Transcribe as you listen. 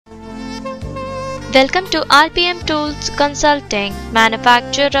Welcome to RPM Tools Consulting,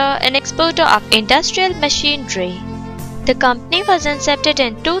 manufacturer and exporter of industrial machinery. The company was incepted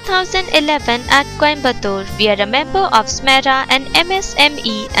in 2011 at Coimbatore. We are a member of SMERA and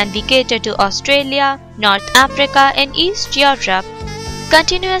MSME, and we cater to Australia, North Africa and East Europe.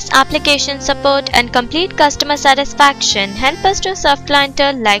 Continuous application support and complete customer satisfaction help us to serve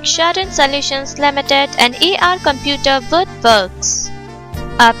clientele like Sharon Solutions Limited and AR Computer Woodworks.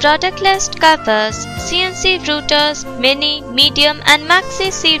 Our product list covers CNC routers, mini, medium and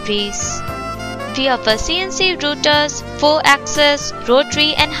maxi series. We offer CNC routers, 4-axis,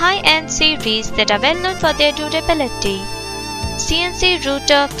 rotary and high-end series that are well known for their durability. CNC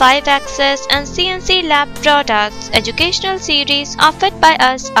router, 5-axis and CNC lab products, educational series offered by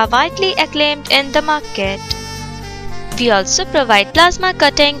us are widely acclaimed in the market. We also provide plasma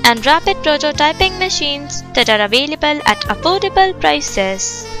cutting and rapid prototyping machines that are available at affordable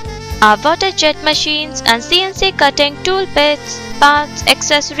prices. Our water jet machines and CNC cutting tool bits, parts,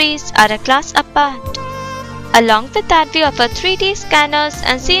 accessories are a class apart. Along with that, we offer 3D scanners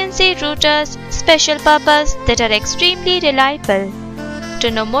and CNC routers special purpose that are extremely reliable.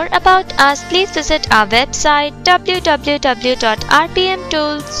 To know more about us, please visit our website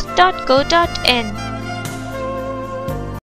www.rpmtools.co.in.